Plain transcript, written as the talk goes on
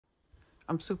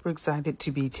I'm super excited to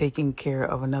be taking care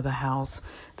of another house.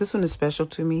 This one is special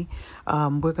to me.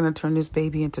 We're going to turn this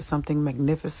baby into something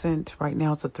magnificent. Right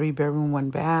now it's a 3-bedroom,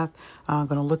 1-bath. I'm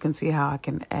going to look and see how I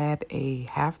can add a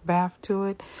half bath to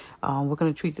it. We're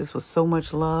going to treat this with so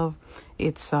much love.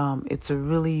 It's a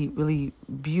really, really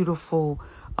beautiful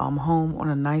home on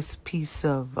a nice piece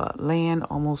of land,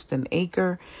 almost an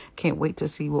acre. Can't wait to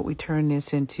see what we turn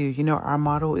this into. You know, our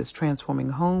motto is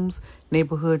transforming homes,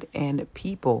 neighborhood, and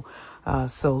people.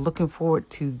 So looking forward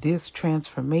to this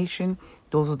transformation.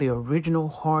 Those are the original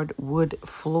hardwood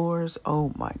floors.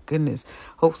 Oh my goodness.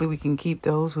 Hopefully we can keep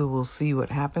those. We will see what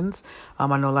happens. I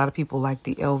know a lot of people like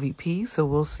the LVP, so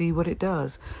we'll see what it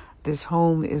does. This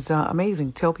home is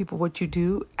amazing. Tell people what you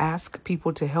do. Ask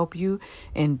people to help you,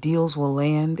 and deals will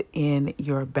land in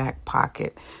your back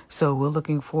pocket. So we're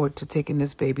looking forward to taking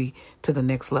this baby to the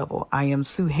next level. I am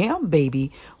Sue Ham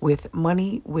Baby with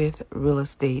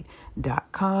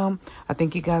moneywithrealestate.com. I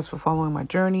thank you guys for following my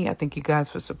journey. I thank you guys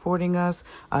for supporting us.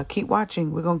 Keep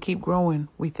watching. We're going to keep growing.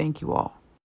 We thank you all.